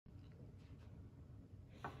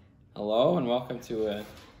Hello and welcome to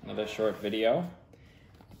another short video.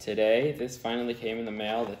 Today, this finally came in the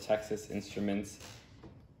mail, the Texas Instruments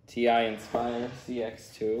TI-nspire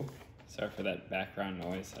CX2. Sorry for that background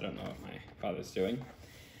noise, I don't know what my father's doing.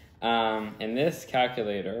 And this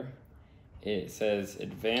calculator, it says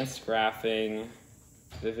advanced graphing,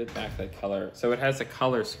 vivid backlight color. So it has a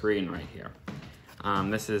color screen right here.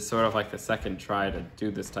 This is sort of like the second try to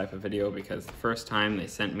do this type of video because the first time they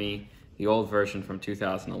sent me the old version from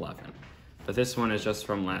 2011, but this one is just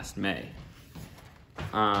from last May.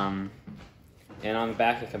 And on the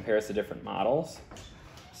back it compares the different models.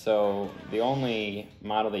 So the only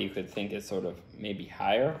model that you could think is sort of maybe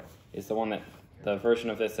higher is the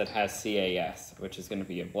version of this that has CAS, which is going to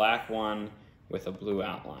be a black one with a blue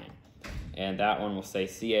outline. And that one will say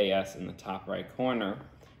CAS in the top right corner,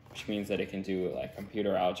 which means that it can do like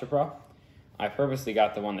computer algebra. I purposely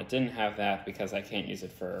got the one that didn't have that because I can't use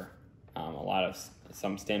it for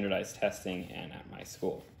some standardized testing and at my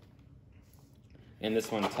school. And this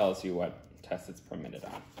one tells you what tests it's permitted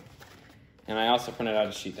on. And I also printed out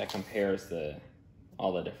a sheet that compares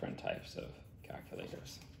all the different types of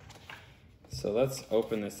calculators. So let's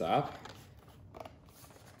open this up.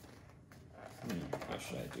 How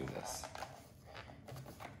should I do this?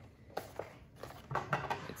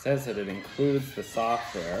 It says that it includes the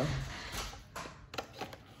software.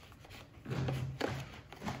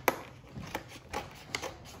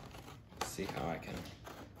 See how I can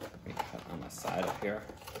make cut on the side up here.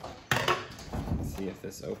 Let's see if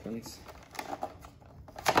this opens.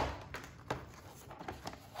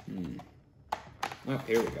 Oh,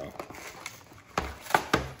 here we go.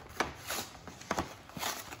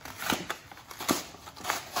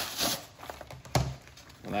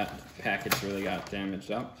 Well, that package really got damaged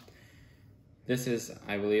up. This is,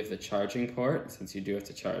 I believe, the charging port, since you do have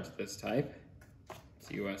to charge this type. It's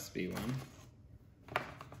USB one.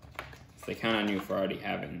 They count on you for already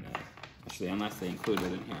having that. Actually, unless they include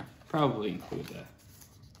it in here. Probably include the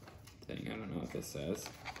thing. I don't know what this says.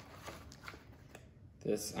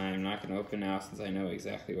 This I'm not going to open now since I know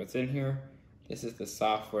exactly what's in here. This is the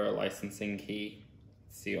software licensing key.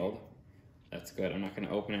 It's sealed. That's good. I'm not going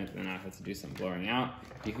to open it, then I have to do some blurring out.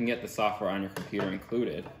 You can get the software on your computer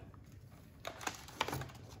included.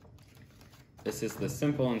 This is the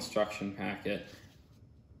simple instruction packet.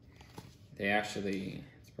 They actually...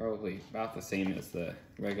 probably about the same as the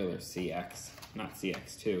regular CX, not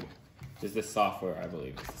CX2. Is this software, I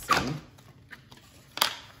believe, is the same.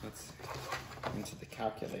 Let's into the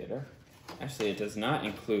calculator. Actually, it does not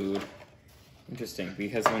include. Interesting,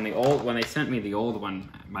 because when they sent me the old one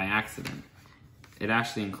by accident, it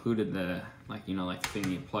actually included the like thing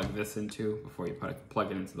you plug this into before you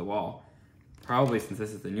plug it into the wall. Probably since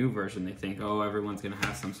this is the new version, they think, oh, everyone's gonna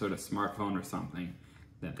have some sort of smartphone or something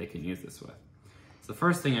that they can use this with. So the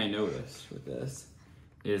first thing I noticed with this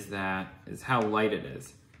is how light it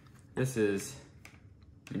is. This is,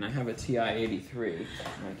 I have a TI-83,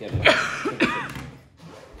 and I get it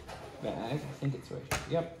bag. I think it's right here.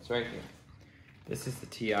 Yep, it's right here. This is the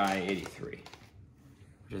TI-83,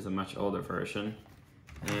 which is a much older version.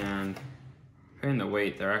 And comparing the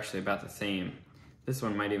weight, they're actually about the same. This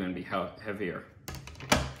one might even be heavier.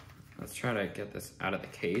 Let's try to get this out of the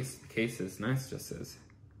case. The case is nice, just says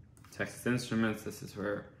Texas Instruments. This is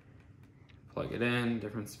where you plug it in,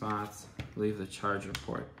 different spots. I believe the charger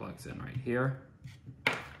port plugs in right here.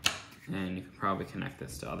 And you can probably connect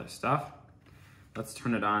this to other stuff. Let's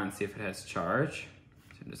turn it on and see if it has charge.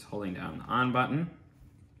 So I'm just holding down the on button.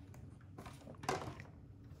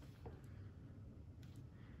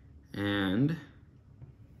 And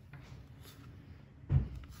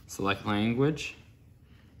select language,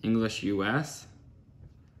 English US.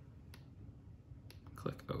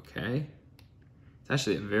 Click OK. It's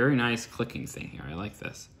actually a very nice clicking thing here. I like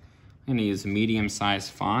this. I'm going to use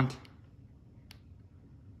medium-sized font.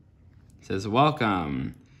 It says,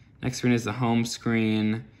 welcome. Next screen is the home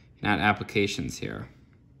screen. You can add applications here.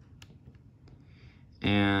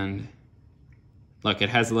 And look, it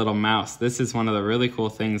has a little mouse. This is one of the really cool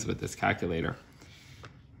things with this calculator.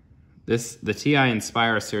 The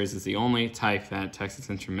TI-nspire series is the only type that Texas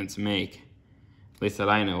Instruments make, at least that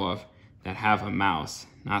I know of, that have a mouse,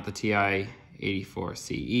 not the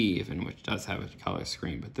TI-84CE even, which does have a color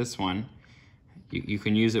screen, but this one, you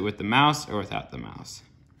can use it with the mouse or without the mouse.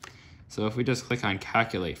 So if we just click on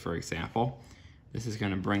calculate, for example, this is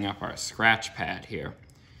going to bring up our scratch pad here.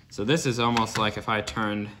 So this is almost like if I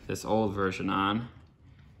turned this old version on,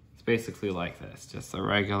 it's basically like this, just a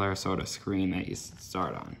regular sort of screen that you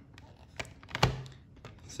start on.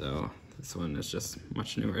 So this one is just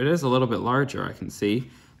much newer. It is a little bit larger, I can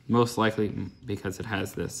see. Most likely because it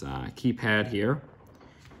has this keypad here.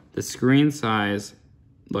 The screen size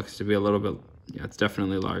looks to be a little bit, yeah, it's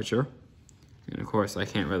definitely larger. And of course, I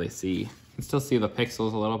can't really see. You can still see the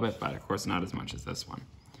pixels a little bit, but of course not as much as this one.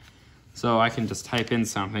 So I can just type in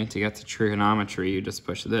something. To get to trigonometry, you just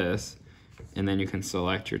push this, and then you can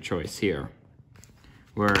select your choice here.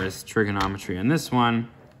 Whereas trigonometry in this one,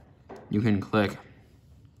 you can click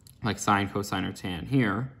like sine, cosine, or tan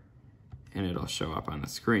here, and it'll show up on the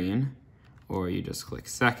screen. Or you just click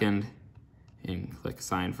second and click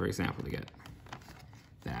sine, for example, to get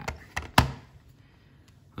that.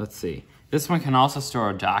 Let's see. This one can also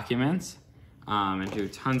store documents and do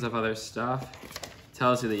tons of other stuff. It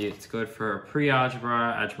tells you that it's good for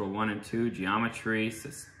pre-algebra, algebra 1 and 2, geometry,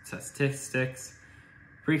 statistics,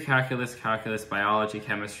 pre-calculus, calculus, biology,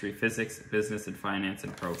 chemistry, physics, business, and finance,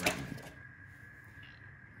 and programming.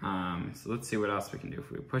 So let's see what else we can do.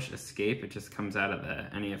 If we push escape, it just comes out of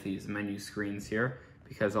any of these menu screens here,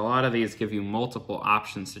 because a lot of these give you multiple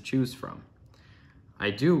options to choose from.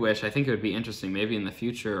 I think it would be interesting, maybe in the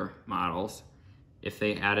future models, if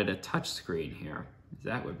they added a touch screen here.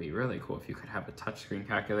 That would be really cool if you could have a touch screen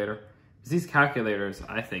calculator. Because these calculators,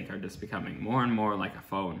 I think, are just becoming more and more like a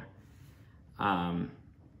phone.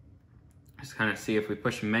 Just kind of see if we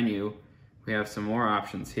push menu, we have some more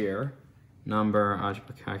options here. Number,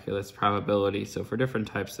 algebra, calculus, probability. So for different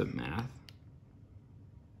types of math,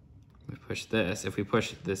 we push this. If we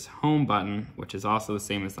push this home button, which is also the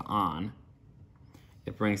same as the on,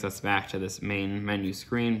 it brings us back to this main menu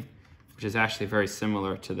screen, which is actually very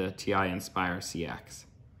similar to the TI-nspire CX,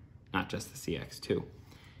 not just the CX2.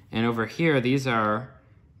 And over here, these are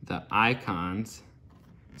the icons.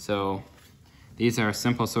 So these are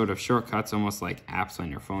simple sort of shortcuts, almost like apps on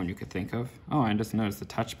your phone you could think of. Oh, I just noticed the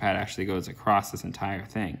touchpad actually goes across this entire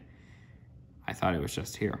thing. I thought it was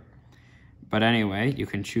just here. But anyway, you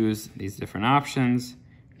can choose these different options.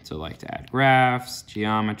 So like to add graphs,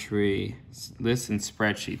 geometry, lists, and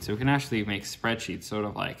spreadsheets. So we can actually make spreadsheets sort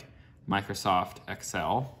of like Microsoft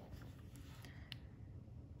Excel.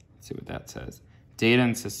 Let's see what that says. Data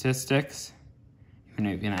and statistics.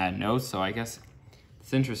 You can add notes, so I guess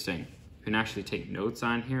it's interesting. You can actually take notes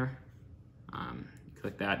on here.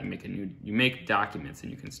 Click that and you make documents and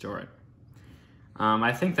you can store it.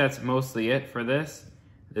 I think that's mostly it for this.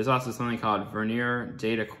 There's also something called Vernier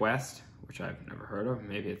Data Quest, which I've never heard of.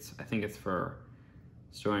 I think it's for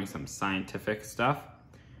storing some scientific stuff.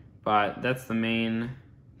 But that's the main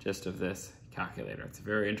gist of this calculator. It's a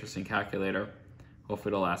very interesting calculator.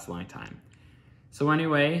 Hopefully it'll last a long time. So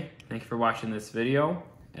anyway, thank you for watching this video.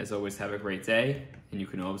 As always, have a great day, and you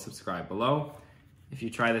can always subscribe below. If you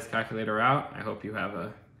try this calculator out, I hope you have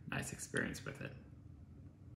a nice experience with it.